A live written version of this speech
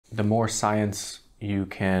the more science you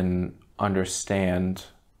can understand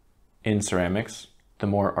in ceramics, the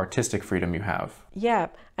more artistic freedom you have. Yeah,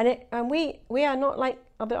 and we are not like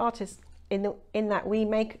other artists in that we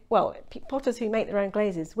make, well, potters who make their own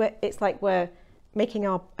glazes. It's like we're making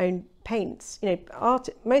our own paints. You know,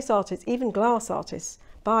 most artists, even glass artists,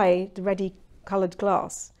 buy the ready coloured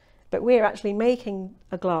glass, but we're actually making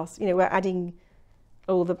a glass. You know, we're adding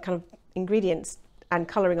all the kind of ingredients and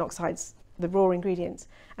colouring oxides, the raw ingredients,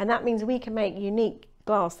 and that means we can make unique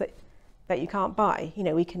glass that you can't buy. You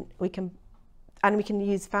know, we can and we can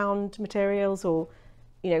use found materials, or,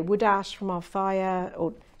 you know, wood ash from our fire,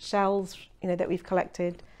 or shells, you know, that we've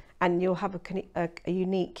collected, and you'll have a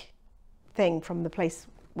unique thing from the place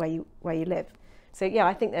where you live. So yeah,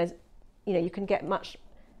 I think there's, you know, you can get much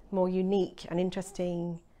more unique and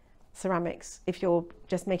interesting ceramics if you're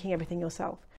just making everything yourself.